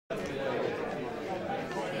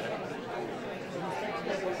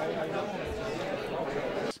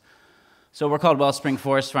So we're called Wellspring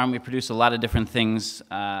Forest Farm. We produce a lot of different things,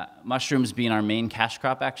 mushrooms being our main cash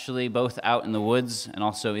crop, actually, both out in the woods and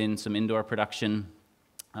also in some indoor production.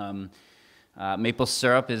 Maple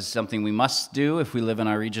syrup is something we must do if we live in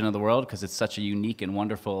our region of the world because it's such a unique and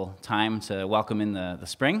wonderful time to welcome in the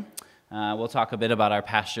spring. We'll talk a bit about our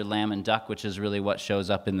pastured lamb and duck, which is really what shows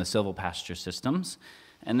up in the silvopasture systems.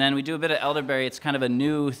 And then we do a bit of elderberry. It's kind of a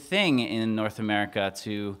new thing in North America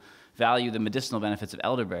to value the medicinal benefits of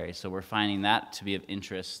elderberry, so we're finding that to be of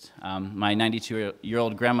interest. My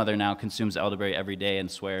 92-year-old grandmother now consumes elderberry every day and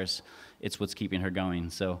swears it's what's keeping her going,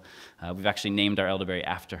 so we've actually named our elderberry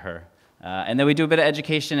after her. And then we do a bit of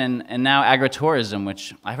education and now agritourism,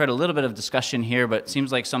 which I've heard a little bit of discussion here, but it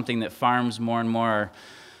seems like something that farms more and more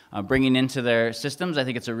are bringing into their systems. I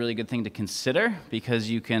think it's a really good thing to consider because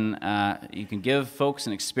you can give folks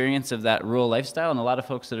an experience of that rural lifestyle, and a lot of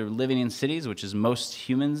folks that are living in cities, which is most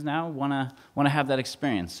humans now, want to have that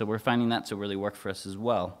experience. So we're finding that to really work for us as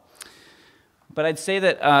well. But I'd say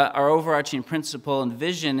that our overarching principle and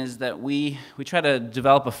vision is that we try to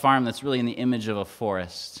develop a farm that's really in the image of a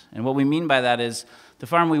forest. And what we mean by that is the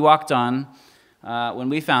farm we walked on when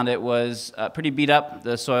we found it was pretty beat up.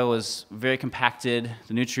 The soil was very compacted,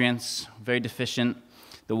 the nutrients very deficient,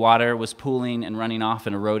 the water was pooling and running off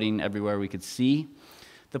and eroding everywhere we could see.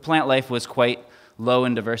 The plant life was quite low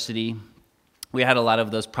in diversity. We had a lot of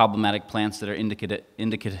those problematic plants that are indicative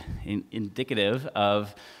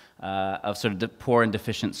of sort of poor and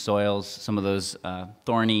deficient soils, some of those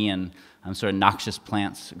thorny and sort of noxious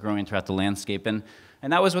plants growing throughout the landscape.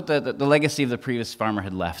 And that was what the legacy of the previous farmer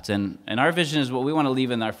had left. And our vision is what we want to leave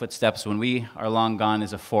in our footsteps when we are long gone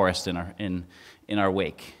is a forest in our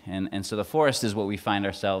wake. And so the forest is what we find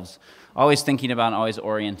ourselves always thinking about and always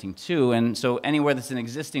orienting to. And so anywhere that's an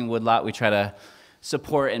existing woodlot, we try to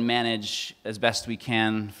support and manage as best we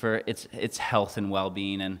can for its health and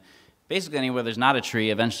well-being. And basically anywhere there's not a tree,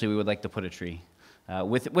 eventually we would like to put a tree.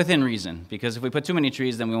 Within reason, because if we put too many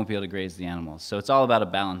trees, then we won't be able to graze the animals. So it's all about a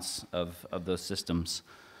balance of those systems.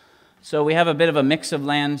 So we have a bit of a mix of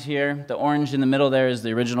land here. The orange in the middle there is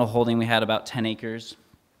the original holding. We had about 10 acres.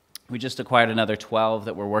 We just acquired another 12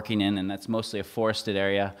 that we're working in, and that's mostly a forested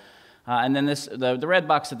area. And then the red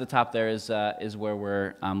box at the top there is where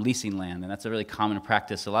we're leasing land, and that's a really common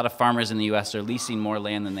practice. A lot of farmers in the U.S. are leasing more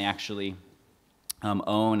land than they actually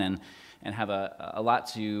own, and have a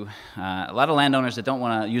lot of landowners that don't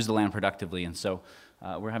want to use the land productively, and so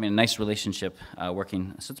we're having a nice relationship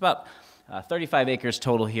working. So it's about 35 acres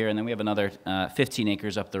total here, and then we have another 15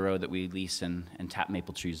 acres up the road that we lease and tap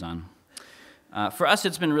maple trees on. For us,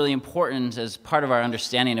 it's been really important as part of our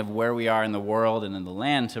understanding of where we are in the world and in the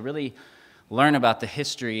land to really learn about the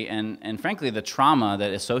history and frankly the trauma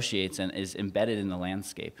that associates and is embedded in the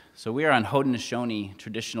landscape. So we are on Haudenosaunee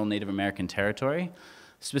traditional Native American territory,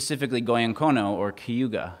 specifically Goyonkono or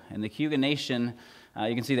Cayuga. And the Cayuga Nation,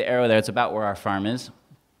 you can see the arrow there, it's about where our farm is,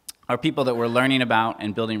 are people that we're learning about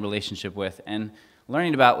and building relationship with and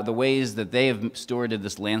learning about the ways that they have stewarded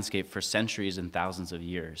this landscape for centuries and thousands of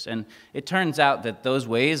years. And it turns out that those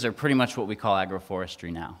ways are pretty much what we call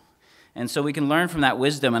agroforestry now. And so we can learn from that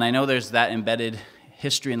wisdom, and I know there's that embedded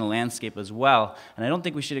history in the landscape as well, and I don't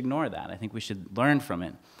think we should ignore that. I think we should learn from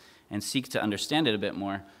it and seek to understand it a bit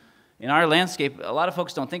more. In our landscape, a lot of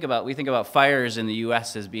folks don't think about, we think about fires in the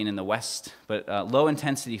U.S. as being in the West, but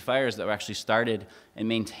low-intensity fires that were actually started and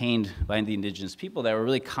maintained by the indigenous people that were a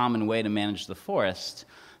really common way to manage the forest.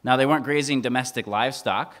 Now, they weren't grazing domestic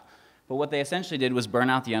livestock, but what they essentially did was burn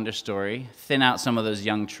out the understory, thin out some of those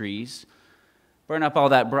young trees, burn up all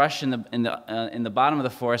that brush in the bottom of the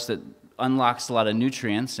forest that unlocks a lot of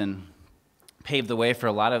nutrients and paved the way for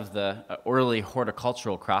a lot of the early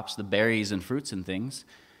horticultural crops, the berries and fruits and things,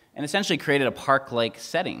 and essentially created a park-like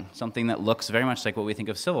setting, something that looks very much like what we think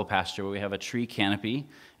of silvopasture, where we have a tree canopy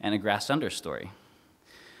and a grass understory.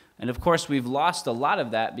 And of course, we've lost a lot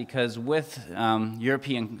of that because with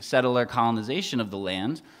European settler colonization of the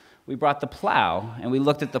land, we brought the plow, and we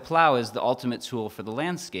looked at the plow as the ultimate tool for the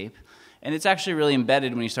landscape. And it's actually really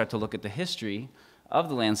embedded when you start to look at the history of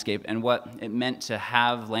the landscape and what it meant to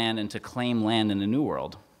have land and to claim land in the New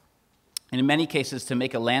World. And in many cases, to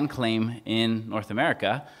make a land claim in North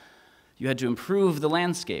America, you had to improve the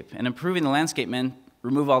landscape. And improving the landscape meant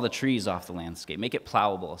remove all the trees off the landscape, make it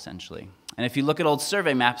plowable, essentially. And if you look at old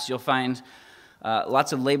survey maps, you'll find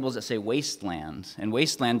lots of labels that say wasteland. And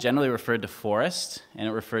wasteland generally referred to forest, and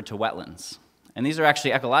it referred to wetlands. And these are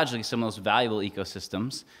actually ecologically some of the most valuable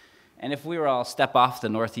ecosystems. And if we were all step off the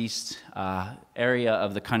northeast area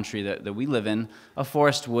of the country that we live in, a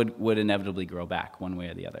forest would inevitably grow back one way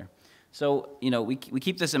or the other. So, we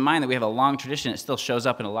keep this in mind that we have a long tradition. It still shows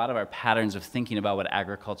up in a lot of our patterns of thinking about what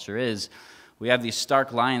agriculture is. We have these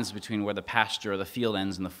stark lines between where the pasture or the field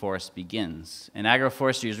ends and the forest begins. And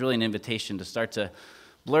agroforestry is really an invitation to start to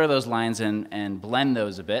blur those lines and blend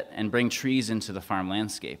those a bit and bring trees into the farm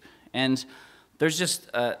landscape. And there's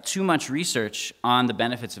just too much research on the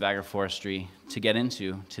benefits of agroforestry to get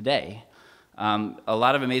into today. A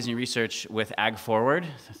lot of amazing research with AgForward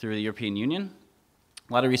through the European Union.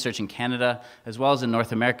 A lot of research in Canada, as well as in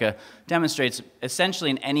North America, demonstrates essentially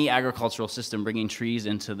in any agricultural system bringing trees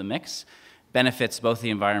into the mix benefits both the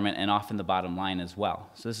environment and often the bottom line as well.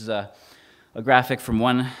 So this is a graphic from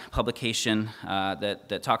one publication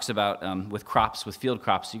that talks about with field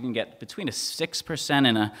crops, you can get between a 6%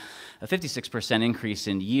 and a 56% increase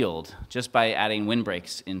in yield just by adding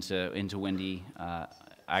windbreaks into windy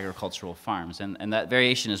agricultural farms. And that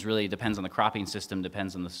variation really depends on the cropping system,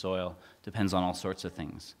 depends on the soil, depends on all sorts of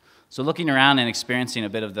things. So looking around and experiencing a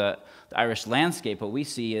bit of the Irish landscape, what we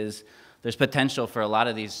see is there's potential for a lot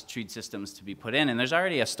of these treed systems to be put in, and there's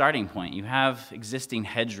already a starting point. You have existing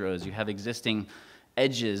hedgerows, you have existing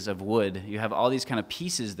edges of wood, you have all these kind of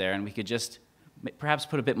pieces there, and we could just perhaps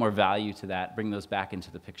put a bit more value to that, bring those back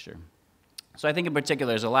into the picture. So I think in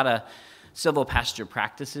particular there's a lot of silvopasture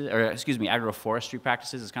practices, agroforestry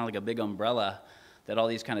practices. It's kind of like a big umbrella that all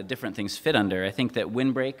these kind of different things fit under. I think that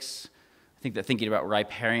windbreaks, I think that thinking about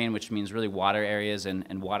riparian, which means really water areas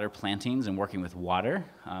and water plantings and working with water,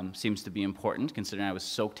 seems to be important, considering I was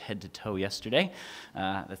soaked head to toe yesterday.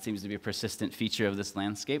 That seems to be a persistent feature of this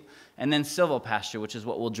landscape. And then silvopasture, which is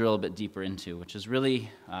what we'll drill a bit deeper into, which is really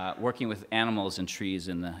working with animals and trees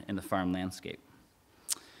in the farm landscape.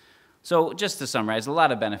 So just to summarize, a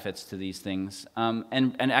lot of benefits to these things.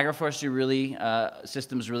 And agroforestry really,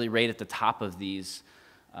 systems really rate at the top of these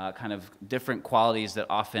kind of different qualities that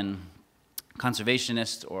often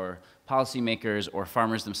conservationists or policymakers or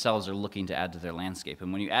farmers themselves are looking to add to their landscape.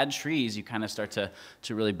 And when you add trees, you kind of start to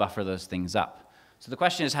really buffer those things up. So the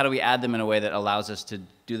question is, how do we add them in a way that allows us to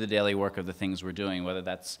do the daily work of the things we're doing, whether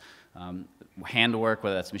that's handwork,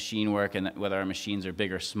 whether that's machine work, and whether our machines are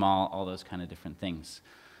big or small, all those kind of different things.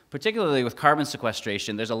 Particularly with carbon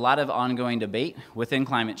sequestration, there's a lot of ongoing debate within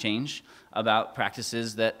climate change about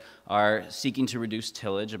practices that are seeking to reduce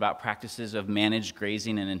tillage, about practices of managed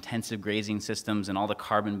grazing and intensive grazing systems and all the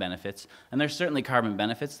carbon benefits. And there's certainly carbon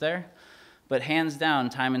benefits there. But hands down,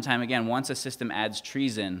 time and time again, once a system adds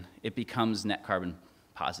trees in, it becomes net carbon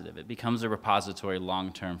positive. It becomes a repository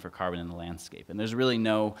long-term for carbon in the landscape. And there's really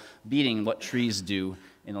no beating what trees do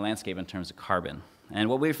in the landscape in terms of carbon. And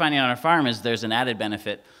what we're finding on our farm is there's an added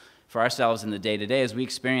benefit for ourselves in the day-to-day as we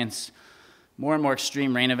experience more and more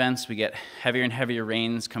extreme rain events. We get heavier and heavier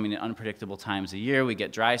rains coming at unpredictable times of year. We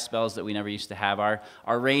get dry spells that we never used to have. Our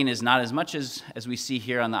rain is not as much as we see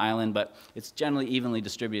here on the island, but it's generally evenly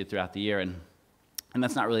distributed throughout the year, and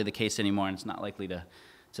that's not really the case anymore, and it's not likely to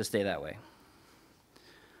stay that way.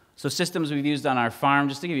 So systems we've used on our farm,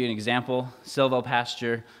 just to give you an example,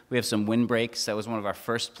 silvopasture, we have some windbreaks. That was one of our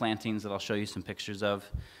first plantings that I'll show you some pictures of.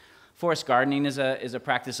 Forest gardening is a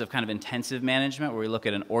practice of kind of intensive management where we look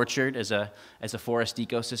at an orchard as a forest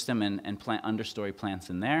ecosystem and plant understory plants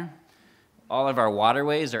in there. All of our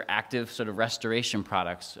waterways are active sort of restoration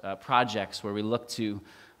projects where we look to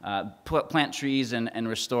plant trees and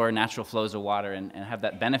restore natural flows of water and have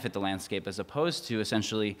that benefit the landscape as opposed to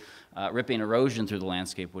essentially ripping erosion through the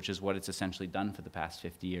landscape, which is what it's essentially done for the past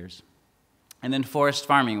 50 years. And then forest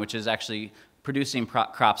farming, which is actually producing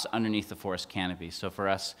crops underneath the forest canopy. So for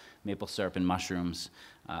us, maple syrup and mushrooms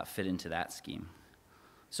fit into that scheme.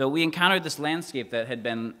 So we encountered this landscape that had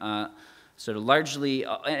been sort of largely,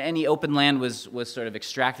 any open land was sort of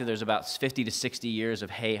extracted. There's about 50 to 60 years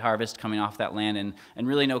of hay harvest coming off that land and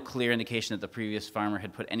really no clear indication that the previous farmer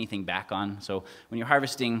had put anything back on. So when you're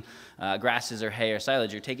harvesting grasses or hay or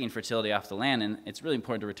silage, you're taking fertility off the land, and it's really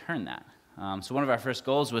important to return that. So one of our first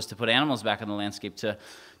goals was to put animals back on the landscape to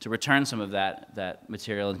return some of that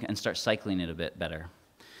material and start cycling it a bit better.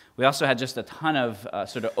 We also had just a ton of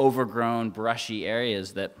sort of overgrown, brushy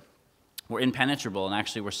areas that were impenetrable and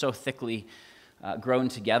actually were so thickly grown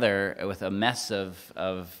together with a mess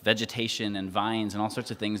of vegetation and vines and all sorts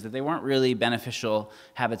of things that they weren't really beneficial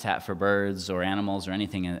habitat for birds or animals or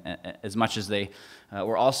anything as much as they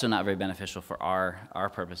were also not very beneficial for our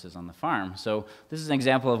purposes on the farm. So this is an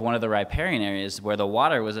example of one of the riparian areas where the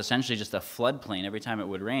water was essentially just a floodplain. Every time it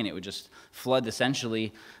would rain, it would just flood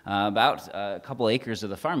essentially about a couple acres of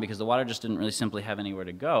the farm because the water just didn't really simply have anywhere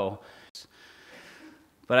to go.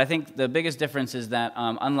 But I think the biggest difference is that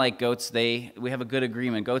unlike goats, we have a good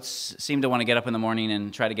agreement. Goats seem to want to get up in the morning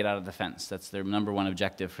and try to get out of the fence. That's their number one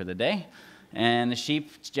objective for the day. And the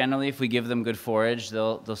sheep, generally, if we give them good forage,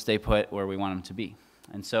 they'll stay put where we want them to be.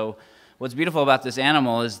 And so what's beautiful about this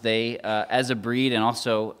animal is they, as a breed and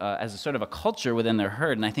also as a sort of a culture within their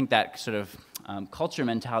herd, and I think that sort of culture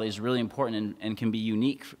mentality is really important and can be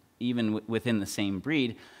unique even within the same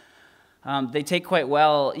breed. They take quite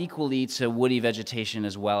well equally to woody vegetation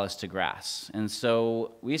as well as to grass. And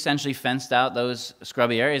so we essentially fenced out those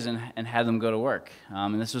scrubby areas and had them go to work.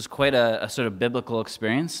 And this was quite a sort of biblical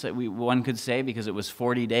experience, that one could say, because it was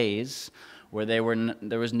 40 days where there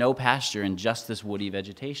was no pasture and just this woody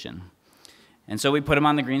vegetation. And so we put them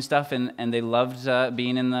on the green stuff, and they loved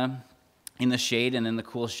being in the shade and in the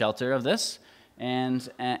cool shelter of this. And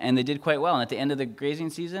they did quite well. And at the end of the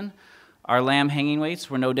grazing season, our lamb hanging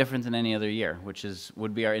weights were no different than any other year, which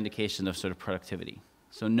would be our indication of sort of productivity.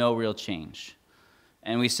 So no real change.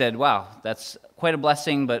 And we said, wow, that's quite a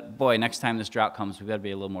blessing, but boy, next time this drought comes, we've got to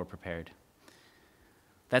be a little more prepared.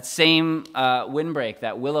 That same windbreak,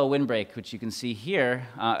 that willow windbreak, which you can see here,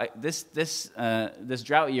 this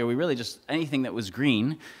drought year, we really just, anything that was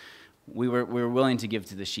green, we were willing to give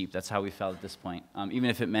to the sheep. That's how we felt at this point,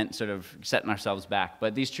 even if it meant sort of setting ourselves back.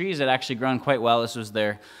 But these trees had actually grown quite well. This was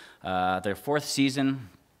their fourth season.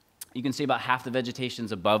 You can see about half the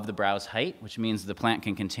vegetation's above the browse height, which means the plant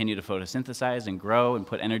can continue to photosynthesize and grow and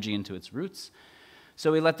put energy into its roots.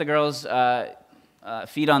 So we let the girls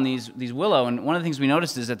feed on these willow, and one of the things we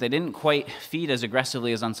noticed is that they didn't quite feed as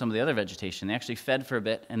aggressively as on some of the other vegetation. They actually fed for a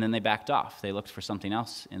bit, and then they backed off. They looked for something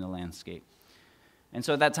else in the landscape. And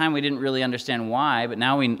so at that time, we didn't really understand why, but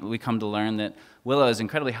now we come to learn that willow is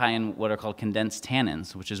incredibly high in what are called condensed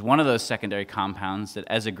tannins, which is one of those secondary compounds that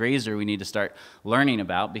as a grazer we need to start learning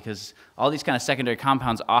about, because all these kind of secondary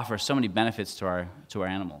compounds offer so many benefits to our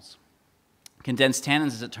animals. Condensed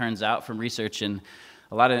tannins, as it turns out, from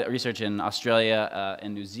a lot of research in Australia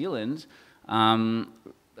and New Zealand,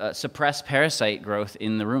 suppress parasite growth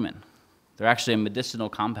in the rumen. They're actually a medicinal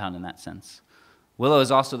compound in that sense. Willow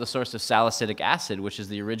is also the source of salicylic acid, which is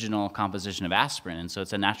the original composition of aspirin, and so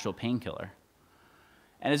it's a natural painkiller.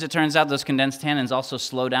 And as it turns out, those condensed tannins also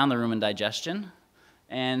slow down the rumen digestion,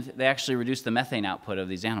 and they actually reduce the methane output of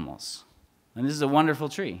these animals. And this is a wonderful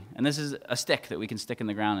tree, and this is a stick that we can stick in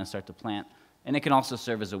the ground and start to plant, and it can also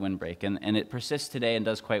serve as a windbreak, and it persists today and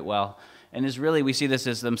does quite well, and is really, we see this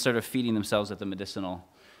as them sort of feeding themselves at the medicinal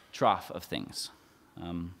trough of things.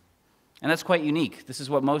 And that's quite unique. This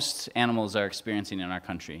is what most animals are experiencing in our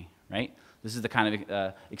country, right? This is the kind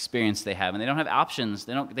of experience they have. And they don't have options.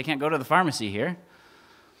 They can't go to the pharmacy here.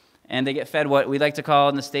 And they get fed what we like to call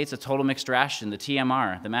in the States a total mixed ration, the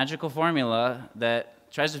TMR, the magical formula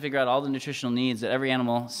that tries to figure out all the nutritional needs that every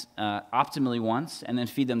animal optimally wants and then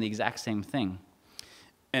feed them the exact same thing.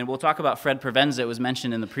 And we'll talk about Fred Provenza. It was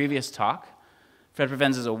mentioned in the previous talk. Fred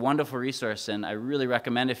Provenza is a wonderful resource, and I really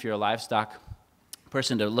recommend, if you're a livestock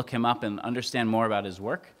person, to look him up and understand more about his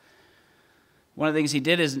work. One of the things he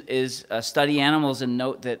did is study animals and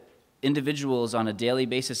note that individuals on a daily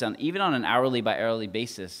basis, even on an hourly by hourly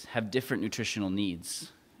basis, have different nutritional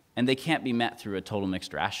needs, and they can't be met through a total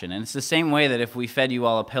mixed ration. And it's the same way that if we fed you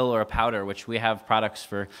all a pill or a powder, which we have products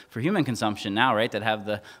for human consumption now, right, that have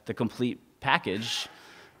the complete package,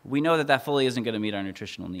 we know that fully isn't going to meet our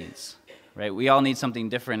nutritional needs. Right? We all need something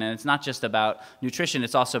different, and it's not just about nutrition,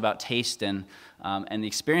 it's also about taste and the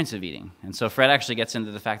experience of eating. And so Fred actually gets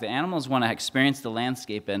into the fact that animals want to experience the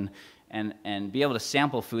landscape and be able to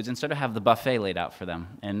sample foods and sort of have the buffet laid out for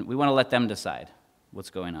them. And we want to let them decide what's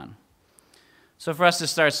going on. So for us, this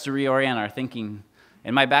starts to reorient our thinking.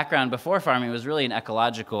 And my background before farming was really in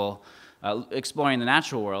ecological, exploring the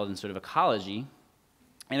natural world and sort of ecology.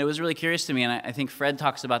 And it was really curious to me, and I think Fred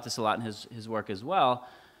talks about this a lot in his work as well,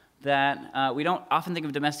 that we don't often think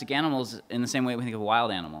of domestic animals in the same way we think of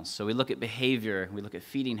wild animals. So we look at behavior, we look at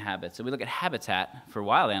feeding habits, and we look at habitat for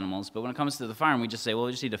wild animals, but when it comes to the farm, we just say, well,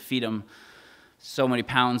 we just need to feed them so many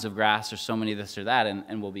pounds of grass or so many this or that,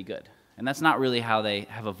 and we'll be good. And that's not really how they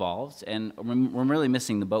have evolved, and we're really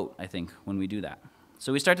missing the boat, I think, when we do that.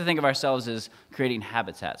 So we start to think of ourselves as creating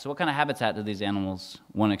habitat. So what kind of habitat do these animals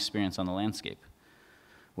want to experience on the landscape?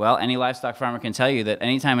 Well, any livestock farmer can tell you that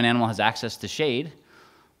anytime an animal has access to shade,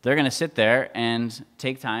 they're going to sit there and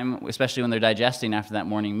take time, especially when they're digesting after that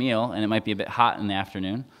morning meal, and it might be a bit hot in the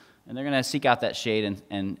afternoon, and they're going to seek out that shade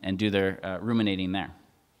and do their ruminating there.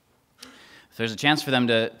 If there's a chance for them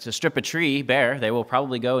to strip a tree bare, they will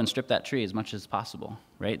probably go and strip that tree as much as possible,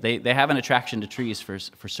 right? They have an attraction to trees for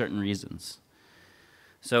certain reasons.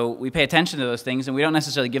 So we pay attention to those things, and we don't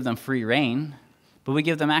necessarily give them free rein, but we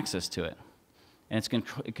give them access to it. And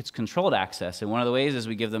it's controlled access, and one of the ways is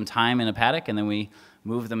we give them time in a paddock, and then we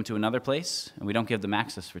move them to another place, and we don't give them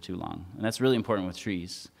access for too long. And that's really important with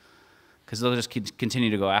trees. because they'll just continue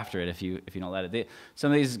to go after it if you don't let it.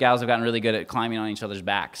 Some of these gals have gotten really good at climbing on each other's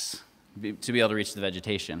backs to be able to reach the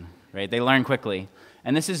vegetation, right? They learn quickly.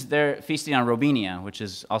 And they're feasting on robinia, which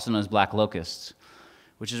is also known as black locusts,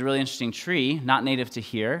 which is a really interesting tree, not native to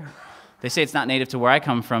here. They say it's not native to where I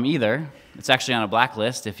come from either. It's actually on a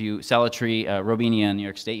blacklist. If you sell a tree, robinia in New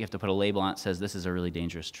York State, you have to put a label on it that says this is a really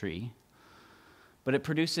dangerous tree. But it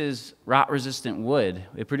produces rot-resistant wood.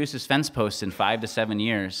 It produces fence posts in 5 to 7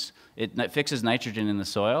 years. It fixes nitrogen in the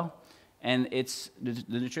soil, and the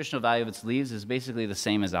nutritional value of its leaves is basically the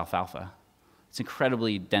same as alfalfa. It's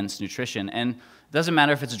incredibly dense nutrition, and it doesn't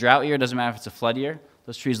matter if it's a drought year, it doesn't matter if it's a flood year,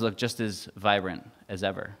 those trees look just as vibrant as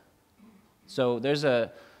ever. So there's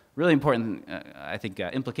a really important, I think,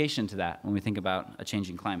 implication to that when we think about a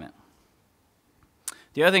changing climate.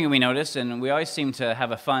 The other thing that we notice, and we always seem to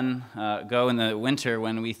have a fun go in the winter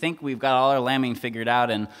when we think we've got all our lambing figured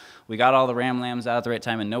out and we got all the ram lambs out at the right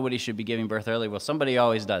time and nobody should be giving birth early. Well, somebody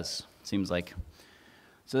always does, it seems like.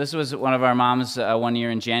 So this was one of our moms one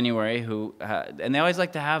year in January and they always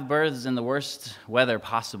like to have births in the worst weather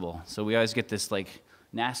possible. So we always get this like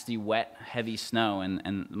nasty, wet, heavy snow,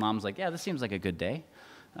 and the mom's like, yeah, this seems like a good day.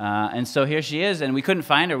 And so here she is, and we couldn't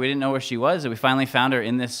find her. We didn't know where she was, and we finally found her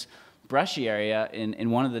in this brushy area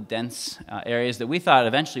in one of the dense areas that we thought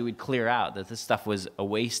eventually we'd clear out, that this stuff was a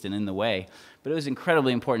waste and in the way. But it was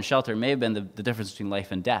incredibly important shelter. It may have been the difference between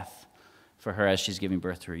life and death for her as she's giving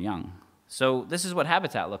birth to her young. So this is what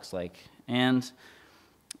habitat looks like. And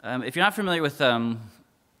if you're not familiar with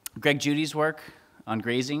Greg Judy's work on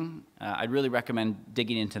grazing, I'd really recommend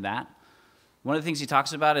digging into that. One of the things he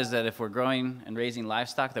talks about is that if we're growing and raising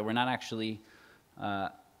livestock, that we're not actually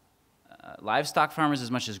livestock farmers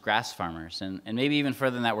as much as grass farmers, and maybe even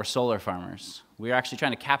further than that, we're solar farmers. We're actually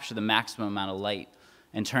trying to capture the maximum amount of light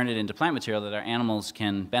and turn it into plant material that our animals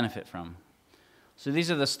can benefit from. So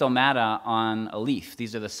these are the stomata on a leaf.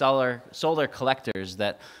 These are the solar collectors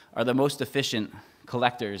that are the most efficient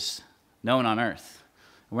collectors known on Earth.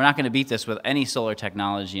 We're not going to beat this with any solar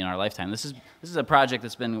technology in our lifetime. This is a project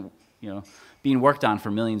that's been, being worked on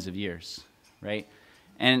for millions of years, right?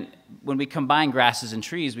 And when we combine grasses and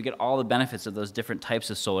trees, we get all the benefits of those different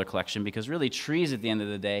types of solar collection, because really trees at the end of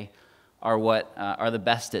the day are what are the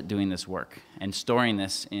best at doing this work and storing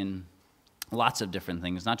this in lots of different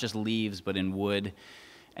things, not just leaves, but in wood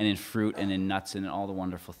and in fruit and in nuts and in all the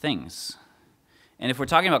wonderful things. And if we're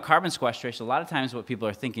talking about carbon sequestration, a lot of times what people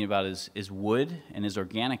are thinking about is wood and is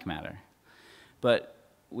organic matter. But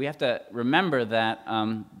we have to remember that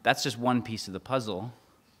that's just one piece of the puzzle.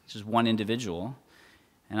 It's just one individual.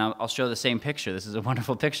 And I'll show the same picture. This is a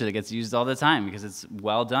wonderful picture that gets used all the time because it's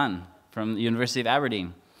well done, from the University of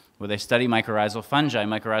Aberdeen, where they study mycorrhizal fungi.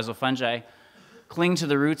 Mycorrhizal fungi cling to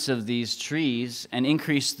the roots of these trees and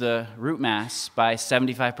increase the root mass by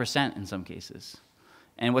 75% in some cases.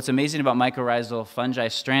 And what's amazing about mycorrhizal fungi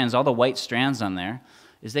strands, all the white strands on there,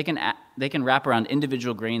 is they can wrap around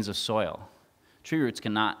individual grains of soil. Tree roots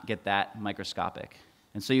cannot get that microscopic.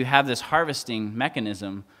 And so you have this harvesting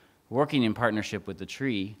mechanism working in partnership with the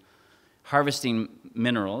tree, harvesting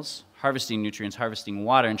minerals, harvesting nutrients, harvesting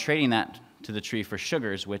water, and trading that to the tree for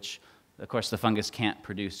sugars, which, of course, the fungus can't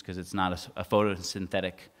produce because it's not a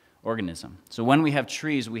photosynthetic organism. So when we have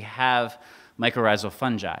trees, we have mycorrhizal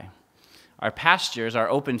fungi. Our pastures, our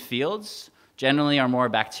open fields, generally are more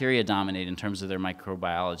bacteria-dominated in terms of their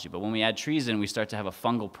microbiology. But when we add trees in, we start to have a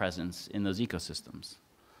fungal presence in those ecosystems.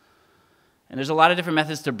 And there's a lot of different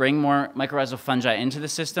methods to bring more mycorrhizal fungi into the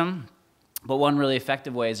system. But one really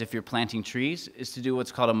effective way is if you're planting trees is to do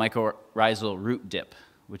what's called a mycorrhizal root dip,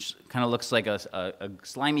 which kind of looks like a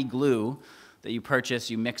slimy glue that you purchase,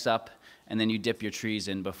 you mix up, and then you dip your trees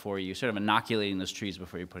in before you, sort of inoculating those trees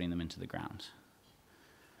before you're putting them into the ground.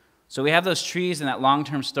 So we have those trees and that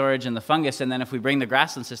long-term storage and the fungus, and then if we bring the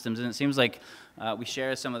grassland systems in, it seems like we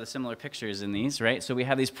share some of the similar pictures in these, right? So we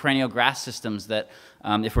have these perennial grass systems that,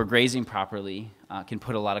 if we're grazing properly, can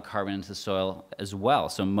put a lot of carbon into the soil as well.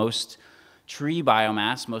 So most tree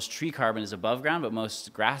biomass, most tree carbon is above ground, but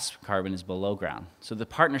most grass carbon is below ground. So the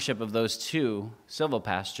partnership of those two,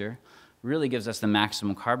 silvopasture, really gives us the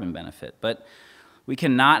maximum carbon benefit. But we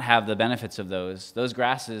cannot have the benefits of those. Those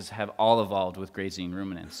grasses have all evolved with grazing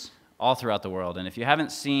ruminants all throughout the world. And if you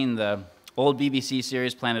haven't seen the old BBC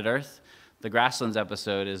series Planet Earth, the Grasslands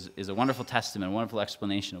episode is a wonderful testament, a wonderful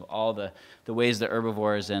explanation of all the ways that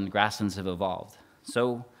herbivores and grasslands have evolved.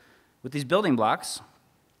 So with these building blocks,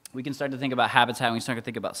 we can start to think about habitat, and we can start to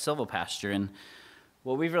think about silvopasture. And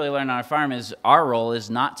what we've really learned on our farm is our role is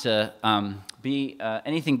not to be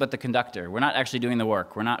anything but the conductor. We're not actually doing the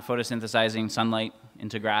work. We're not photosynthesizing sunlight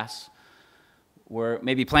into grass. we're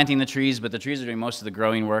maybe planting the trees, but the trees are doing most of the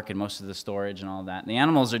growing work and most of the storage and all of that. And the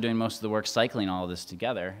animals are doing most of the work cycling all of this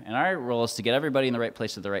together. And our role is to get everybody in the right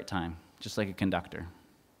place at the right time, just like a conductor.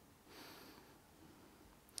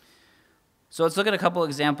 So let's look at a couple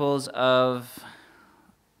examples of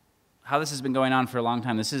how this has been going on for a long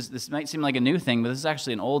time. This might seem like a new thing, but this is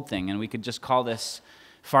actually an old thing, and we could just call this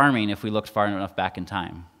farming if we looked far enough back in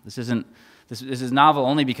time. This is novel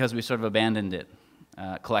only because we sort of abandoned it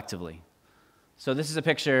collectively. So this is a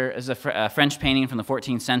picture, this is a French painting from the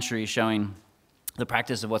 14th century showing the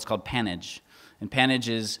practice of what's called pannage. And pannage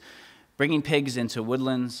is bringing pigs into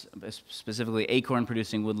woodlands, specifically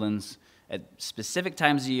acorn-producing woodlands, at specific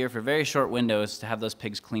times of the year for very short windows to have those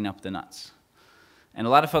pigs clean up the nuts. And a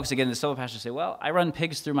lot of folks that get into silvopasture say, well, I run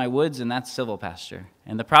pigs through my woods and that's silvopasture.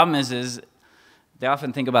 And the problem is they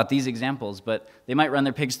often think about these examples, but they might run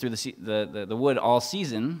their pigs through the wood all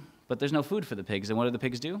season, but there's no food for the pigs. And what do the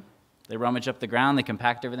pigs do? They rummage up the ground, they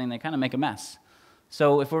compact everything, they kind of make a mess.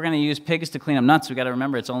 So if we're going to use pigs to clean up nuts, we've got to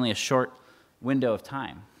remember it's only a short window of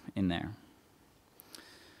time in there.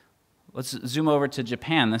 Let's zoom over to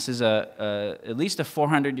Japan. This is at least a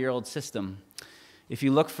 400-year-old system. If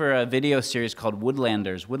you look for a video series called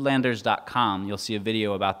Woodlanders, woodlanders.com, you'll see a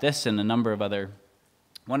video about this and a number of other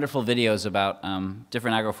wonderful videos about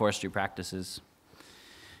different agroforestry practices.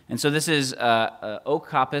 And so this is oak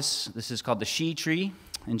coppice. This is called the shi tree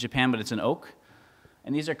in Japan, but it's an oak.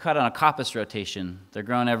 And these are cut on a coppice rotation. They're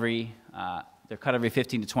grown they're cut every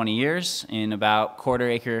 15 to 20 years in about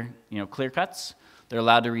quarter-acre, clear cuts. They're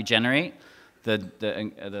allowed to regenerate.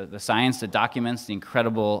 The science that documents the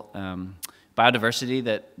incredible biodiversity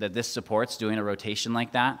that this supports, doing a rotation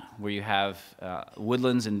like that, where you have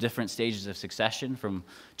woodlands in different stages of succession, from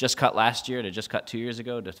just cut last year to just cut 2 years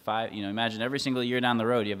ago to 5. Imagine every single year down the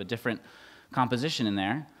road you have a different composition in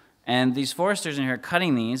there. And these foresters in here are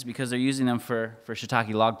cutting these because they're using them for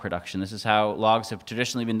shiitake log production. This is how logs have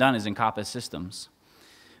traditionally been done, is in coppice systems.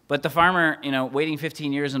 But the farmer, waiting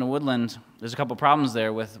 15 years in a woodland, there's a couple problems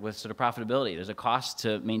there with sort of profitability. There's a cost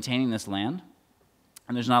to maintaining this land,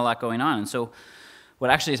 and there's not a lot going on. And so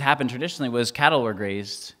what actually has happened traditionally was cattle were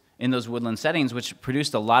grazed in those woodland settings, which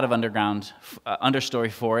produced a lot of underground,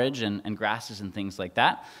 understory forage and grasses and things like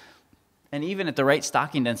that. And even at the right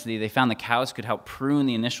stocking density, they found the cows could help prune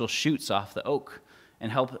the initial shoots off the oak and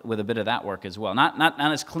help with a bit of that work as well. Not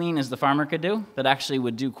as clean as the farmer could do, but actually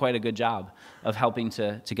would do quite a good job of helping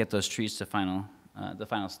to get those trees to the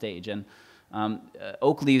final stage. And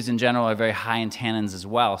oak leaves in general are very high in tannins as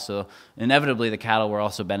well, so inevitably the cattle were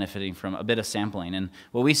also benefiting from a bit of sampling. And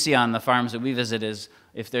what we see on the farms that we visit is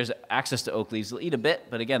if there's access to oak leaves, they'll eat a bit,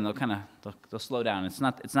 but again, they'll slow down. It's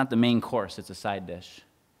not the main course, it's a side dish.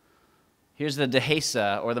 Here's the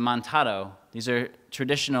dehesa, or the montado. These are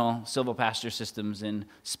traditional silvopasture systems in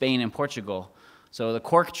Spain and Portugal. So the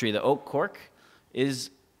cork tree, the oak cork, is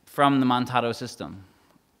from the montado system.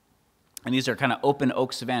 And these are kind of open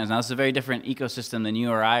oak savannas. Now, this is a very different ecosystem than you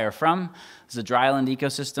or I are from. This is a dryland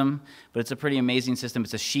ecosystem, but it's a pretty amazing system.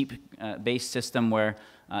 It's a sheep-based system where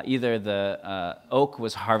either the oak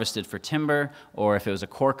was harvested for timber, or if it was a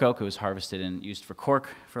cork oak, it was harvested and used for cork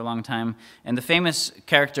for a long time. And the famous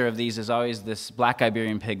character of these is always this black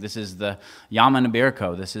Iberian pig. This is the llama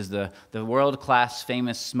iberico. This is the world-class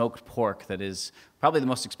famous smoked pork that is probably the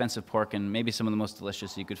most expensive pork and maybe some of the most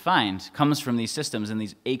delicious you could find. Comes from these systems and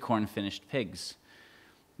these acorn-finished pigs.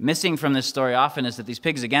 Missing from this story often is that these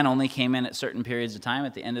pigs, again, only came in at certain periods of time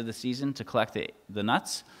at the end of the season to collect the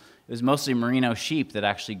nuts. It was mostly merino sheep that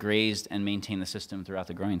actually grazed and maintained the system throughout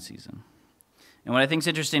the growing season. And what I think is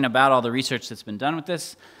interesting about all the research that's been done with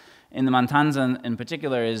this, in the Montanza in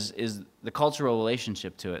particular, is the cultural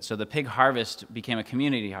relationship to it. So the pig harvest became a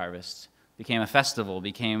community harvest, became a festival,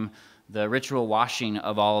 became the ritual washing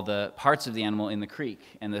of all the parts of the animal in the creek,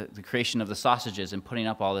 and the creation of the sausages and putting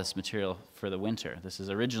up all this material for the winter. This is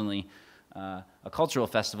originally a cultural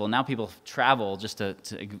festival. Now people travel just to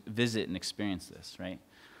visit and experience this, right?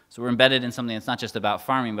 So we're embedded in something that's not just about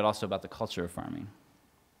farming, but also about the culture of farming.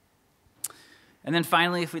 And then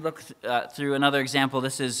finally, if we look through another example,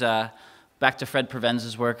 this is back to Fred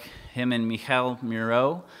Provenz's work. Him and Michel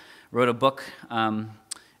Muro wrote a book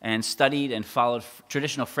and studied and followed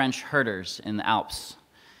traditional French herders in the Alps.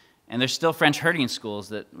 And there's still French herding schools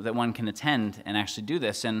that one can attend and actually do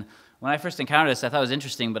this. And when I first encountered this, I thought it was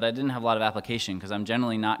interesting, but I didn't have a lot of application because I'm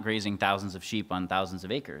generally not grazing thousands of sheep on thousands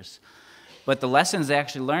of acres. But the lessons they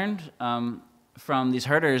actually learned from these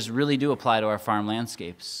herders really do apply to our farm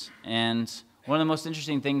landscapes. And one of the most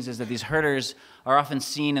interesting things is that these herders are often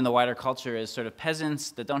seen in the wider culture as sort of peasants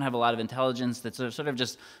that don't have a lot of intelligence, that sort of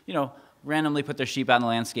just, randomly put their sheep out in the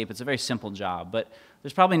landscape. It's a very simple job, but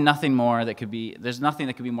there's probably nothing more that could be, there's nothing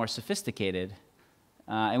that could be more sophisticated.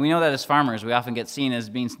 And we know that as farmers, we often get seen as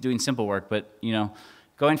doing simple work, but, you know,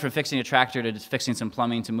 going from fixing a tractor to just fixing some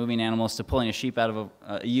plumbing to moving animals to pulling a sheep out of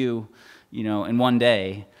a ewe, you know, in one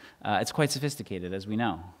day, it's quite sophisticated, as we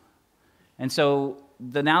know. And so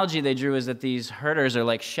the analogy they drew is that these herders are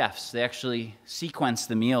like chefs. They actually sequence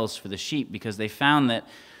the meals for the sheep because they found that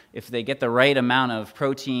if they get the right amount of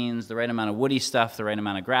proteins, the right amount of woody stuff, the right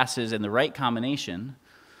amount of grasses, and the right combination,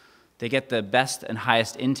 they get the best and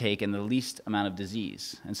highest intake and the least amount of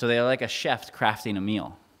disease. And so they're like a chef crafting a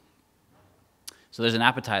meal. So there's an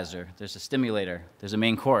appetizer, there's a stimulator, there's a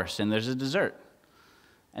main course, and there's a dessert.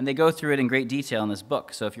 And they go through it in great detail in this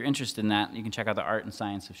book. So if you're interested in that, you can check out The Art and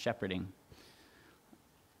Science of Shepherding.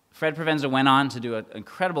 Fred Provenza went on to do an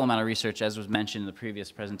incredible amount of research, as was mentioned in the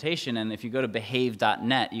previous presentation, and if you go to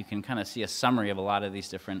behave.net, you can kind of see a summary of a lot of these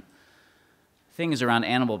different things around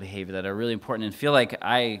animal behavior that are really important and feel like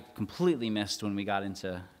I completely missed when we got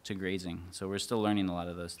into grazing. So we're still learning a lot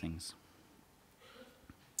of those things.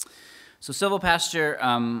 So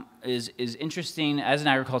silvopasture is interesting as an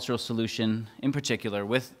agricultural solution, in particular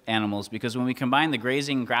with animals, because when we combine the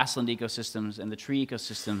grazing grassland ecosystems and the tree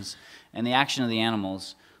ecosystems and the action of the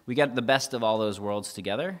animals, we get the best of all those worlds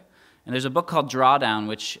together. And there's a book called Drawdown,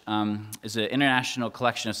 which is an international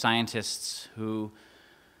collection of scientists who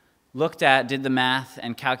did the math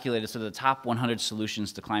and calculated sort of the top 100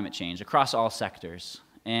 solutions to climate change across all sectors.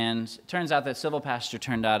 And it turns out that silvopasture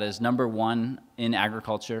turned out as #1 in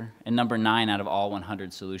agriculture and #9 out of all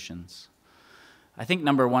 100 solutions. I think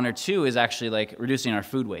 #1 or 2 is actually like reducing our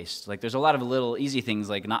food waste. Like there's a lot of little easy things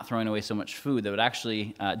like not throwing away so much food that would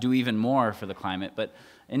actually do even more for the climate. But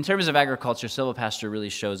in terms of agriculture, silvopasture really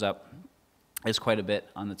shows up as quite a bit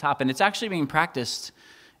on the top. And it's actually being practiced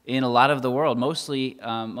in a lot of the world, mostly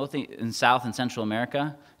in South and Central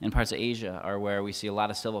America and parts of Asia are where we see a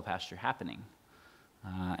lot of silvopasture happening.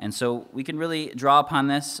 And so we can really draw upon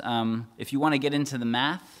this. If you want to get into the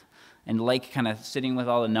math and like kind of sitting with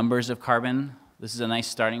all the numbers of carbon, this is a nice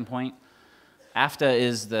starting point. AFTA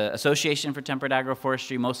is the Association for Temperate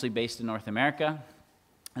Agroforestry, mostly based in North America.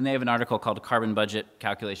 And they have an article called Carbon Budget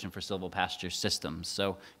Calculation for Silvopasture Systems.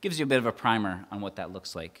 So it gives you a bit of a primer on what that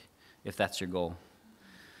looks like, if that's your goal.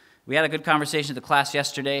 We had a good conversation at the class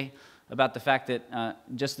yesterday about the fact that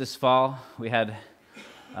just this fall we had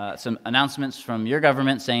some announcements from your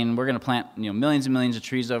government saying we're going to plant millions and millions of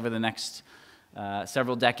trees over the next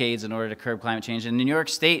several decades in order to curb climate change. And in New York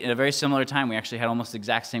State, at a very similar time, we actually had almost the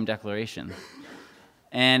exact same declaration.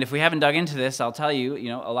 And if we haven't dug into this, I'll tell you,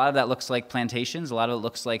 a lot of that looks like plantations. A lot of it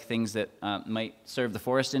looks like things that might serve the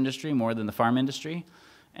forest industry more than the farm industry.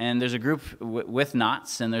 And there's a group with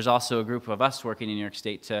NOTS, and there's also a group of us working in New York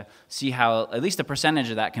State to see how at least a percentage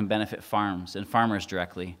of that can benefit farms and farmers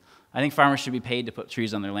directly. I think farmers should be paid to put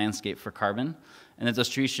trees on their landscape for carbon, and that those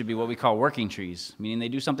trees should be what we call working trees, meaning they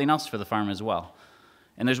do something else for the farm as well.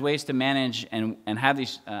 And there's ways to manage and have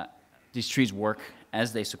these trees work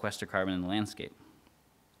as they sequester carbon in the landscape.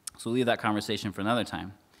 So we'll leave that conversation for another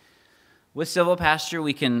time. With silvopasture,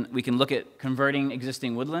 we can look at converting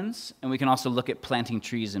existing woodlands, and we can also look at planting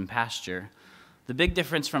trees in pasture. The big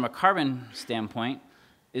difference from a carbon standpoint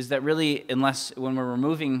is that really, when we're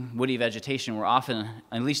removing woody vegetation, we're often,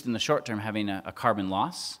 at least in the short term, having a carbon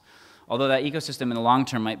loss. Although that ecosystem in the long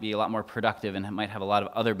term might be a lot more productive and it might have a lot of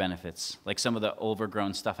other benefits, like some of the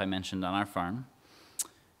overgrown stuff I mentioned on our farm.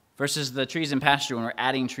 Versus the trees in pasture, when we're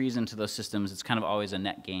adding trees into those systems, it's kind of always a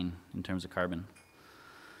net gain in terms of carbon.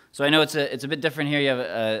 So I know it's a bit different here. You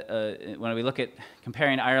have when we look at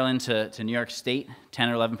comparing Ireland to New York State, 10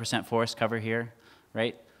 or 11% forest cover here,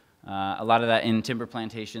 right? A lot of that in timber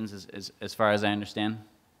plantations, as far as I understand.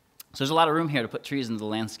 So there's a lot of room here to put trees into the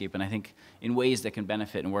landscape, and I think in ways that can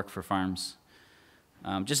benefit and work for farms.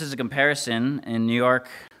 Just as a comparison, in New York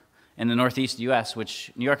and the Northeast U.S.,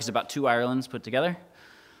 which New York is about 2 Irelands put together,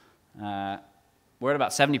 we're at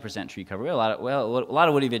about 70% tree cover. We have a lot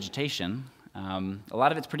of woody vegetation. A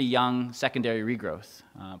lot of it's pretty young, secondary regrowth.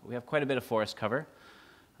 But we have quite a bit of forest cover,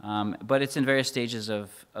 but it's in various stages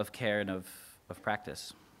of care and of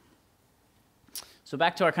practice. So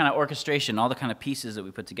back to our kind of orchestration, all the kind of pieces that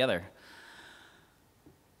we put together.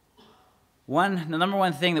 The number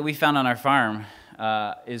one thing that we found on our farm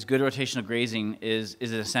is good rotational grazing is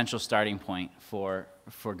an essential starting point for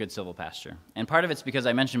good silvopasture. And part of it's because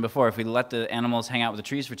I mentioned before, if we let the animals hang out with the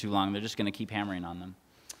trees for too long, they're just going to keep hammering on them.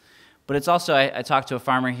 But it's also, I talked to a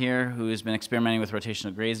farmer here who has been experimenting with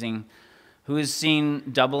rotational grazing, who has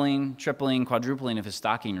seen doubling, tripling, quadrupling of his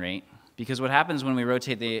stocking rate. Because what happens when we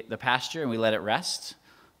rotate the pasture and we let it rest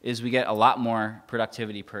is we get a lot more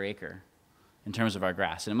productivity per acre. in terms of our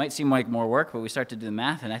grass. And it might seem like more work, but we start to do the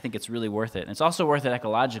math, and I think it's really worth it. And it's also worth it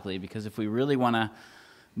ecologically, because if we really want to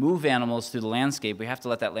move animals through the landscape, we have to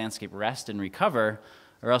let that landscape rest and recover,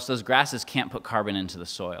 or else those grasses can't put carbon into the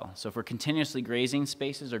soil. So if we're continuously grazing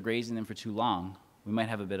spaces or grazing them for too long, we might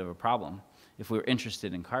have a bit of a problem if we were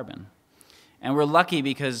interested in carbon. And we're lucky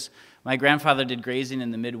because my grandfather did grazing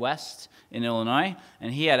in the Midwest in Illinois,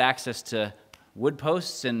 and he had access to wood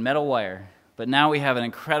posts and metal wire. But now we have an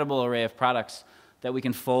incredible array of products that we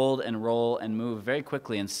can fold and roll and move very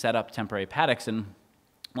quickly and set up temporary paddocks. And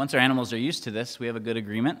once our animals are used to this, we have a good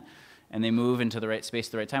agreement, and they move into the right space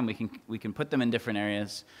at the right time. We can put them in different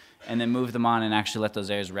areas and then move them on and actually let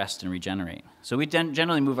those areas rest and regenerate. So we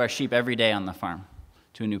generally move our sheep every day on the farm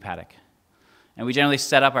to a new paddock. And we generally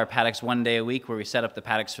set up our paddocks one day a week, where we set up the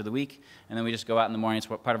paddocks for the week, and then we just go out in the morning. It's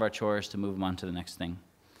part of our chores to move them on to the next thing.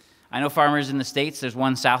 I know farmers in the States. There's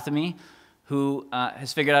one south of me who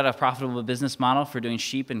has figured out a profitable business model for doing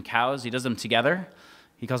sheep and cows. He does them together.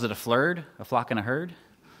 He calls it a flurd, a flock and a herd.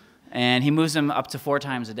 And he moves them up to 4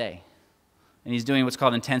 times a day. And he's doing what's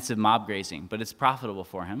called intensive mob grazing, but it's profitable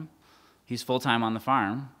for him. He's full-time on the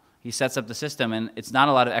farm. He sets up the system, and it's not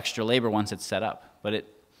a lot of extra labor once it's set up, but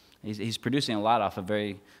he's producing a lot off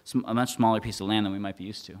a much smaller piece of land than we might be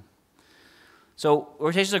used to. So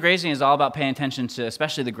rotational grazing is all about paying attention to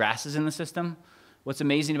especially the grasses in the system. What's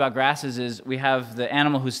amazing about grasses is we have the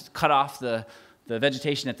animal who's cut off the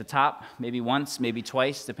vegetation at the top, maybe once, maybe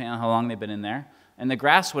twice, depending on how long they've been in there. And the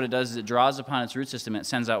grass, what it does is it draws upon its root system, and it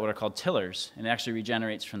sends out what are called tillers, and it actually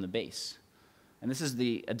regenerates from the base. And this is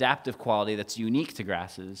the adaptive quality that's unique to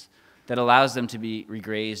grasses that allows them to be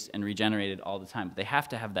regrazed and regenerated all the time. But they have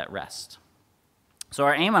to have that rest. So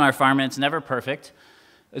our aim on our farm, and it's never perfect,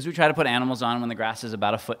 is we try to put animals on when the grass is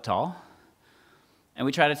about 1 foot tall, and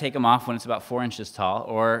we try to take them off when it's about 4 inches tall,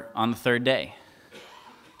 or on the 3rd day.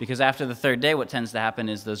 Because after the 3rd day, what tends to happen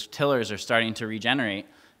is those tillers are starting to regenerate,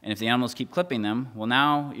 and if the animals keep clipping them, well,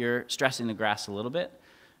 now you're stressing the grass a little bit,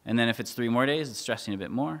 and then if it's 3 more days, it's stressing a bit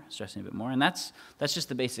more, and that's just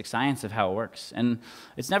the basic science of how it works. And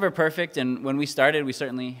it's never perfect, and when we started, we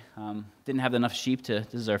certainly didn't have enough sheep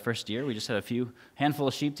this is our first year, we just had handful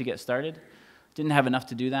of sheep to get started. Didn't have enough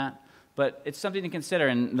to do that, but it's something to consider,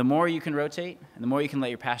 and the more you can rotate, and the more you can let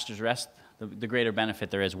your pastures rest, the greater benefit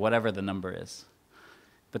there is, whatever the number is.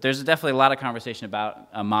 But there's definitely a lot of conversation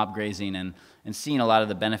about mob grazing and seeing a lot of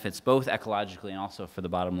the benefits, both ecologically and also for the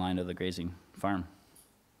bottom line of the grazing farm.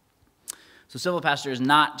 So silvopasture is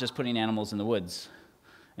not just putting animals in the woods.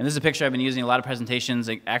 And this is a picture I've been using in a lot of presentations.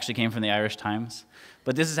 It actually came from the Irish Times.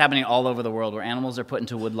 But this is happening all over the world, where animals are put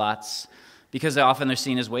into woodlots because often they're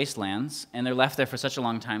seen as wastelands, and they're left there for such a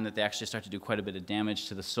long time that they actually start to do quite a bit of damage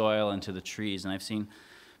to the soil and to the trees. And I've seen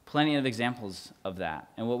plenty of examples of that.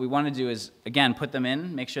 And what we want to do is, again, put them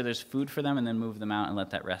in, make sure there's food for them, and then move them out and let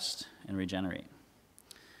that rest and regenerate.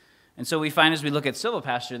 And so we find as we look at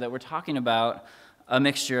silvopasture that we're talking about a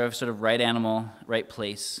mixture of sort of right animal, right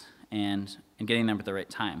place, and getting them at the right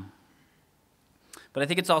time. But I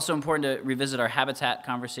think it's also important to revisit our habitat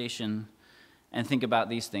conversation and think about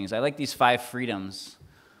these things. I like these 5 freedoms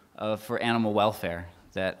for animal welfare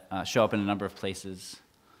that show up in a number of places,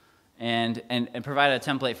 and provide a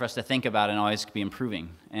template for us to think about and always be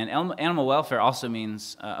improving. And animal welfare also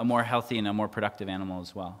means a more healthy and a more productive animal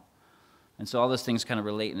as well. And so all those things kind of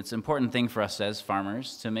relate, and it's an important thing for us as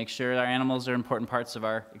farmers to make sure our animals are important parts of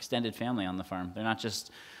our extended family on the farm. They're not just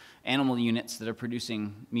animal units that are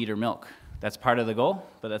producing meat or milk. That's part of the goal,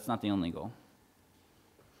 but that's not the only goal.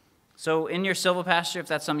 So in your silvopasture, if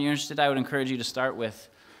that's something you're interested in, I would encourage you to start with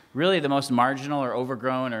really the most marginal or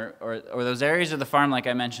overgrown or those areas of the farm, like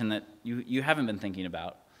I mentioned, that you haven't been thinking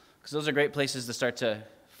about. Because those are great places to start to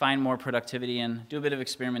find more productivity and do a bit of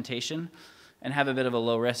experimentation and have a bit of a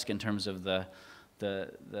low risk in terms of the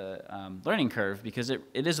learning curve, because it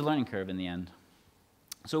is a learning curve in the end.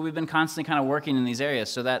 So we've been constantly kind of working in these areas.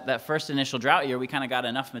 So that first initial drought year, we kind of got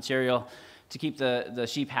enough material to keep the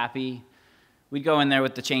sheep happy. We'd go in there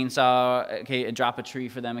with the chainsaw, okay, drop a tree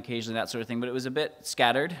for them occasionally, that sort of thing, but it was a bit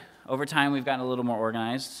scattered. Over time, we've gotten a little more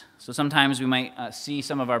organized. So sometimes we might see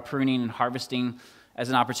some of our pruning and harvesting as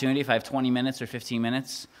an opportunity. If I have 20 minutes or 15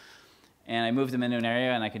 minutes, and I move them into an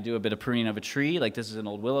area and I could do a bit of pruning of a tree, like this is an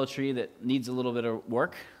old willow tree that needs a little bit of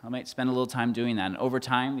work, I might spend a little time doing that. And over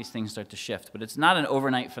time, these things start to shift. But it's not an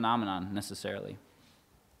overnight phenomenon necessarily.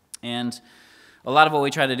 And a lot of what we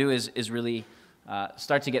try to do is really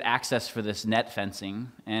start to get access for this net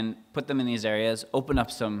fencing and put them in these areas, open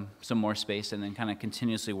up some more space, and then kind of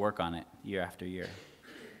continuously work on it year after year.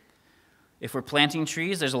 If we're planting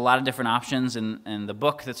trees, there's a lot of different options, and the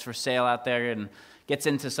book that's for sale out there and gets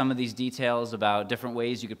into some of these details about different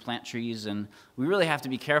ways you could plant trees, and we really have to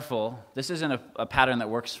be careful. This isn't a pattern that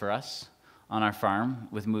works for us on our farm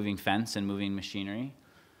with moving fence and moving machinery.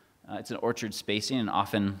 It's an orchard spacing, and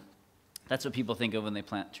often that's what people think of when they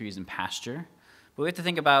plant trees in pasture. But we have to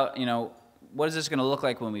think about, what is this going to look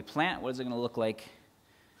like when we plant? What is it going to look like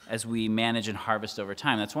as we manage and harvest over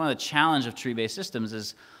time? That's one of the challenges of tree-based systems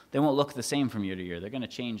is they won't look the same from year to year. They're going to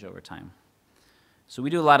change over time. So we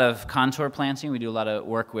do a lot of contour planting. We do a lot of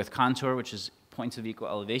work with contour, which is points of equal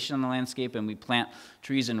elevation on the landscape, and we plant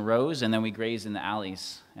trees in rows, and then we graze in the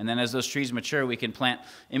alleys. And then as those trees mature, we can plant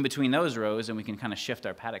in between those rows, and we can kind of shift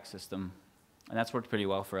our paddock system. And that's worked pretty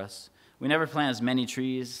well for us. We never plant as many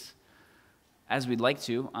trees as we'd like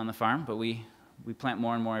to on the farm, but we plant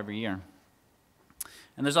more and more every year.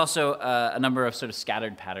 And there's also a number of sort of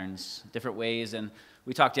scattered patterns, different ways, and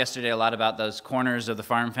we talked yesterday a lot about those corners of the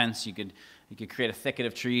farm fence. You could create a thicket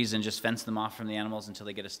of trees and just fence them off from the animals until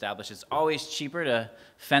they get established. It's always cheaper to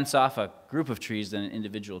fence off a group of trees than an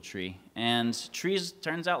individual tree. And trees,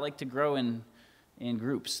 turns out, like to grow in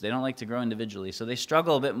groups. They don't like to grow individually. So they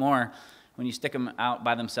struggle a bit more when you stick them out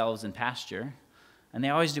by themselves in pasture. And they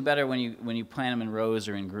always do better when you plant them in rows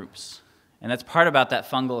or in groups. And that's part about that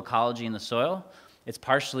fungal ecology in the soil. It's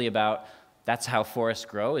partially about that's how forests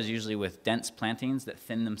grow, is usually with dense plantings that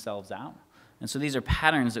thin themselves out. And so these are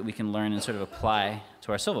patterns that we can learn and sort of apply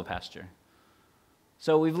to our silvopasture.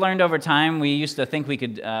 So we've learned over time. We used to think we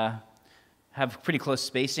could have pretty close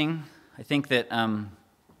spacing. I think that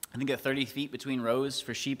 30 feet between rows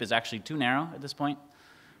for sheep is actually too narrow at this point.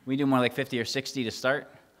 We do more like 50 or 60 to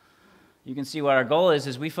start. You can see what our goal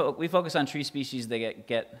is we focus on tree species that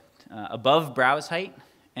get above browse height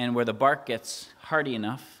and where the bark gets hardy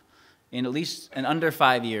enough in at least under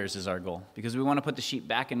 5 years is our goal, because we want to put the sheep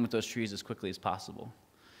back in with those trees as quickly as possible.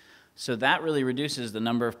 So that really reduces the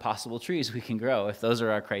number of possible trees we can grow if those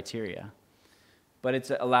are our criteria. But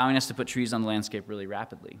it's allowing us to put trees on the landscape really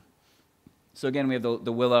rapidly. So again, we have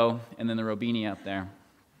the willow and then the robinia up there,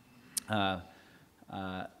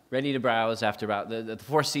 ready to browse after about the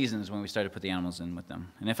 4 seasons when we started to put the animals in with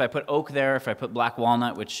them. And if I put oak there, if I put black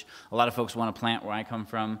walnut, which a lot of folks want to plant where I come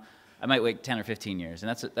from, I might wait 10 or 15 years, and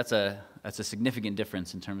that's a significant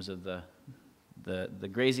difference in terms of the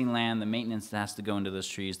grazing land, the maintenance that has to go into those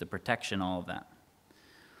trees, the protection, all of that.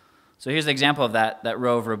 So here's the example of that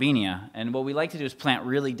row of robinia, and what we like to do is plant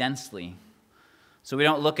really densely. So we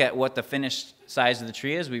don't look at what the finished size of the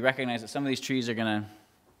tree is. We recognize that some of these trees are going to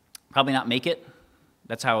probably not make it.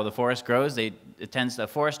 That's how the forest grows. The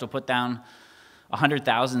forest will put down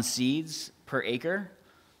 100,000 seeds per acre,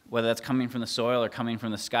 whether that's coming from the soil or coming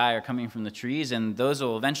from the sky or coming from the trees, and those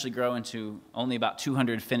will eventually grow into only about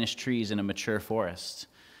 200 finished trees in a mature forest.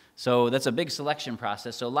 So that's a big selection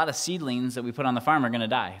process. So a lot of seedlings that we put on the farm are going to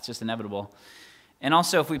die. It's just inevitable. And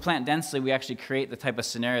also, if we plant densely, we actually create the type of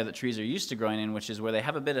scenario that trees are used to growing in, which is where they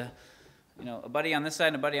have a bit of, a buddy on this side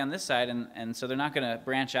and a buddy on this side, and so they're not going to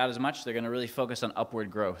branch out as much. They're going to really focus on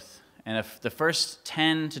upward growth. And if the first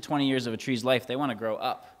 10 to 20 years of a tree's life, they want to grow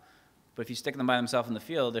up. But if you stick them by themselves in the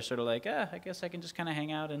field, they're sort of like, I guess I can just kind of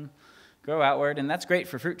hang out and grow outward. And that's great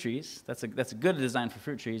for fruit trees. That's a good design for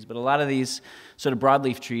fruit trees. But a lot of these sort of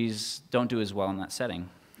broadleaf trees don't do as well in that setting.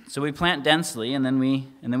 So we plant densely, and then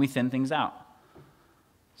we thin things out.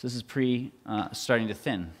 So this is starting to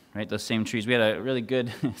thin, right? Those same trees. We had a really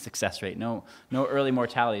good success rate. No early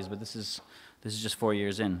mortalities, but this is just 4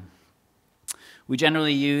 years in. We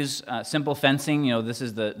generally use simple fencing. This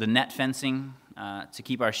is the net fencing to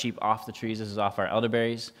keep our sheep off the trees. This is off our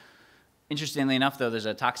elderberries. Interestingly enough, though, there's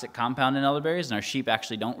a toxic compound in elderberries, and our sheep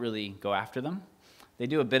actually don't really go after them. They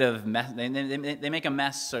do a bit of mess. They make a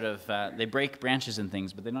mess, sort of. They break branches and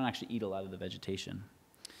things, but they don't actually eat a lot of the vegetation.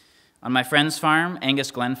 On my friend's farm, Angus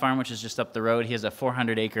Glen Farm, which is just up the road, he has a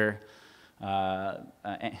 400-acre,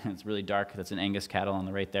 it's really dark, that's an Angus cattle on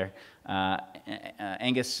the right there,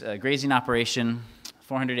 Angus grazing operation,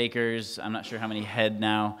 400 acres, I'm not sure how many head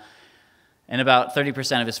now, and about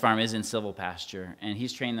 30% of his farm is in silvopasture, and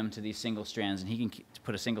he's trained them to these single strands, and he can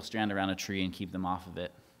put a single strand around a tree and keep them off of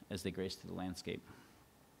it as they graze through the landscape.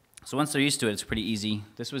 So once they're used to it, it's pretty easy.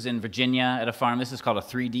 This was in Virginia at a farm. This is called a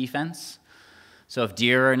 3D fence. So if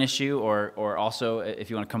deer are an issue, or also if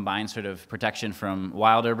you want to combine sort of protection from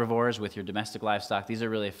wild herbivores with your domestic livestock, these are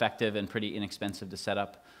really effective and pretty inexpensive to set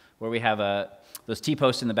up. Where we have those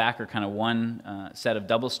T-posts in the back are kind of one set of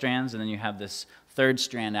double strands, and then you have this third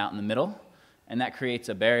strand out in the middle, and that creates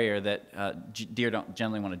a barrier that deer don't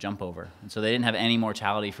generally want to jump over. And so they didn't have any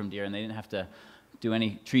mortality from deer, and they didn't have to do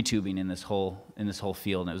any tree tubing in this whole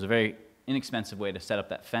field. And it was a very inexpensive way to set up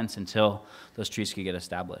that fence until those trees could get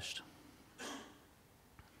established.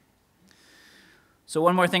 So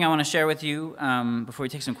one more thing I want to share with you before we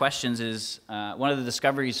take some questions is one of the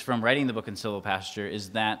discoveries from writing the book in Silvopasture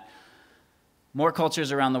is that more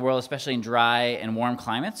cultures around the world, especially in dry and warm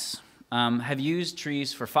climates, have used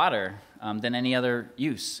trees for fodder than any other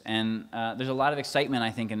use. And there's a lot of excitement,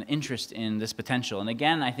 I think, and interest in this potential. And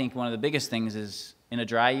again, I think one of the biggest things is in a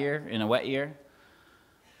dry year, in a wet year,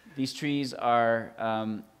 these trees are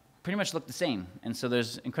pretty much look the same. And so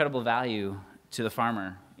there's incredible value to the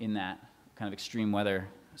farmer in that kind of extreme weather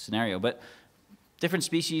scenario. But different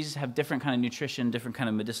species have different kind of nutrition, different kind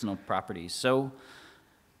of medicinal properties. So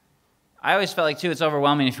I always felt like, too, it's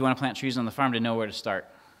overwhelming if you want to plant trees on the farm to know where to start.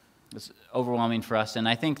 It's overwhelming for us. And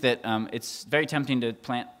I think that it's very tempting to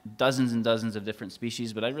plant dozens and dozens of different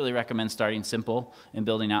species, but I'd really recommend starting simple and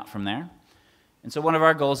building out from there. And so one of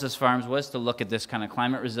our goals as farms was to look at this kind of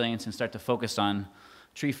climate resilience and start to focus on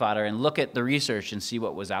tree fodder and look at the research and see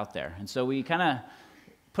what was out there. And so we kind of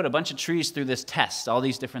put a bunch of trees through this test, all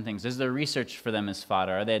these different things. Is there research for them as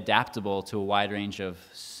fodder? Are they adaptable to a wide range of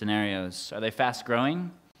scenarios? Are they fast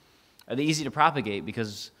growing? Are they easy to propagate?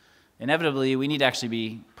 Because inevitably we need to actually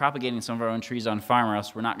be propagating some of our own trees on farm, or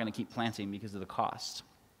else we're not going to keep planting because of the cost.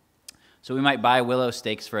 So we might buy willow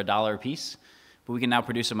stakes for $1 a piece, but we can now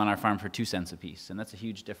produce them on our farm for 2 cents a piece, and that's a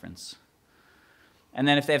huge difference. And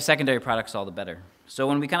then if they have secondary products, all the better. So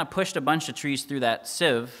when we kind of pushed a bunch of trees through that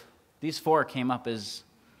sieve, these 4 came up as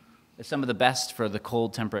some of the best for the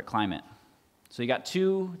cold, temperate climate. So you got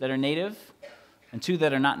 2 that are native and 2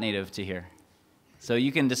 that are not native to here. So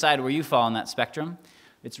you can decide where you fall on that spectrum.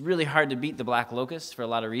 It's really hard to beat the black locust for a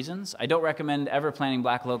lot of reasons. I don't recommend ever planting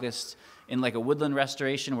black locust in like a woodland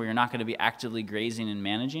restoration where you're not going to be actively grazing and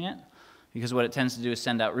managing it, because what it tends to do is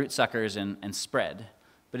send out root suckers and spread.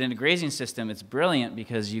 But in a grazing system, it's brilliant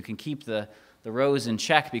because you can keep the rows in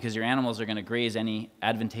check because your animals are going to graze any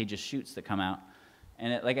advantageous shoots that come out.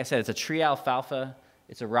 And like I said, it's a tree alfalfa.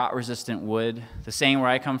 It's a rot-resistant wood. The saying where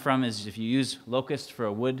I come from is if you use locust for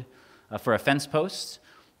a wood, for a fence post,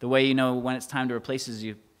 the way you know when it's time to replace is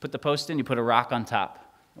you put the post in, you put a rock on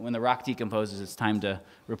top. And when the rock decomposes, it's time to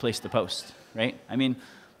replace the post, right? I mean,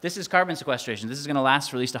 this is carbon sequestration. This is going to last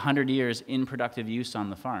for at least 100 years in productive use on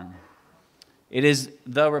the farm. It is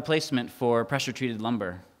the replacement for pressure-treated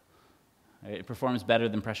lumber. It performs better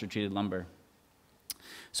than pressure-treated lumber.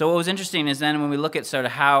 So what was interesting is then when we look at sort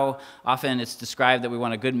of how often it's described that we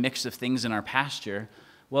want a good mix of things in our pasture,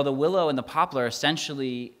 well, the willow and the poplar are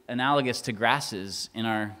essentially analogous to grasses in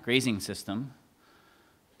our grazing system.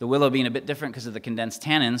 The willow being a bit different because of the condensed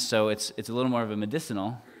tannins, so it's a little more of a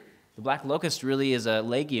medicinal. The black locust really is a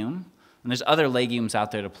legume, and there's other legumes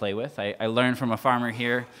out there to play with. I learned from a farmer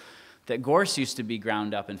here that gorse used to be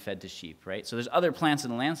ground up and fed to sheep, right? So there's other plants in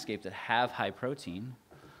the landscape that have high protein.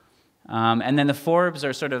 And then the forbs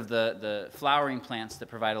are sort of the flowering plants that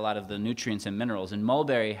provide a lot of the nutrients and minerals. And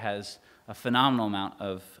mulberry has a phenomenal amount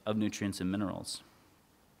of nutrients and minerals.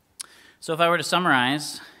 So if I were to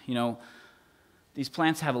summarize, you know, these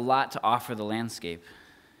plants have a lot to offer the landscape.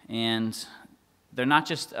 And they're not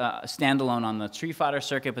just standalone on the tree fodder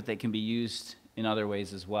circuit, but they can be used in other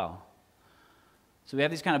ways as well. So we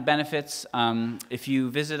have these kind of benefits. If you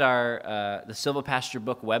visit our the Silvopasture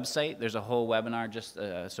book website, there's a whole webinar, just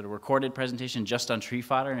a sort of recorded presentation just on tree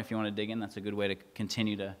fodder, and if you want to dig in, that's a good way to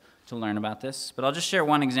continue to learn about this. But I'll just share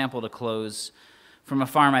one example to close from a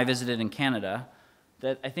farm I visited in Canada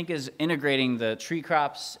that I think is integrating the tree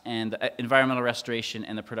crops and the environmental restoration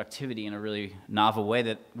and the productivity in a really novel way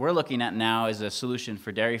that we're looking at now as a solution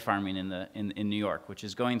for dairy farming in New York, which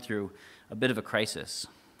is going through a bit of a crisis.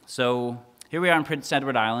 So here we are on Prince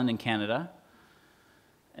Edward Island in Canada.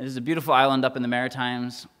 It is a beautiful island up in the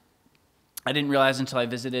Maritimes. I didn't realize until I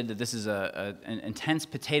visited that this is an intense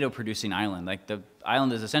potato-producing island. Like the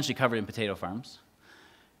island is essentially covered in potato farms.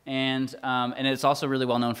 And it's also really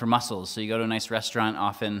well known for mussels. So you go to a nice restaurant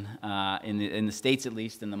often, in the States at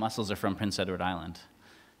least, and the mussels are from Prince Edward Island.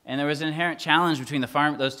 And there was an inherent challenge between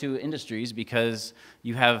those two industries because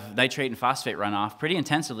you have nitrate and phosphate runoff pretty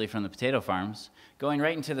intensively from the potato farms, going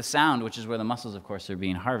right into the Sound, which is where the mussels, of course, are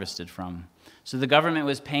being harvested from. So the government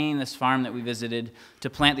was paying this farm that we visited to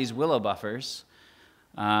plant these willow buffers,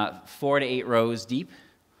 4 to 8 rows deep,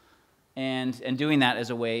 and doing that as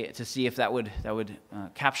a way to see if that would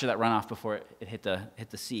capture that runoff before it hit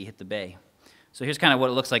the sea, hit the bay. So here's kind of what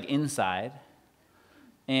it looks like inside.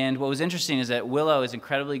 And what was interesting is that willow is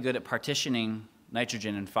incredibly good at partitioning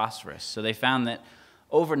nitrogen and phosphorus. So they found that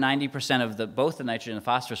over 90% of both the nitrogen and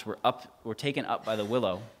phosphorus were taken up by the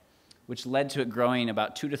willow, which led to it growing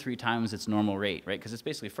about 2 to 3 times its normal rate, right? Because it's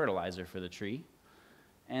basically fertilizer for the tree.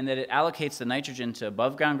 And that it allocates the nitrogen to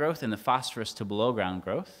above ground growth and the phosphorus to below ground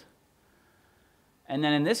growth. And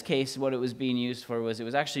then in this case, what it was being used for was it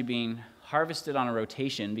was actually being harvested on a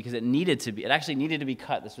rotation because it actually needed to be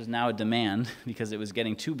cut. This was now a demand because it was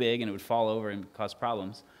getting too big and it would fall over and cause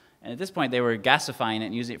problems. And at this point, they were gasifying it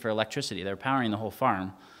and using it for electricity. They were powering the whole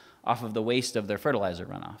farm off of the waste of their fertilizer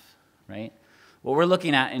runoff, right? What we're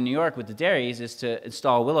looking at in New York with the dairies is to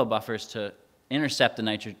install willow buffers to intercept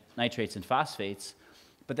the nitrates and phosphates,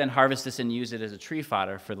 but then harvest this and use it as a tree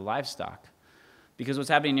fodder for the livestock. Because what's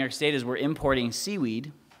happening in New York State is we're importing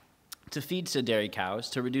seaweed to feed to dairy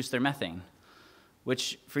cows to reduce their methane,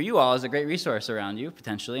 which for you all is a great resource around you,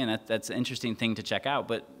 potentially, and that's an interesting thing to check out.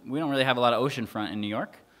 But we don't really have a lot of ocean front in New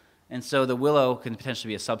York, and so the willow can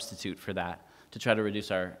potentially be a substitute for that to try to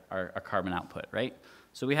reduce our carbon output, right?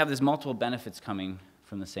 So we have these multiple benefits coming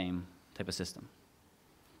from the same type of system.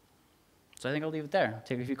 So I think I'll leave it there.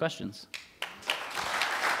 Take a few questions.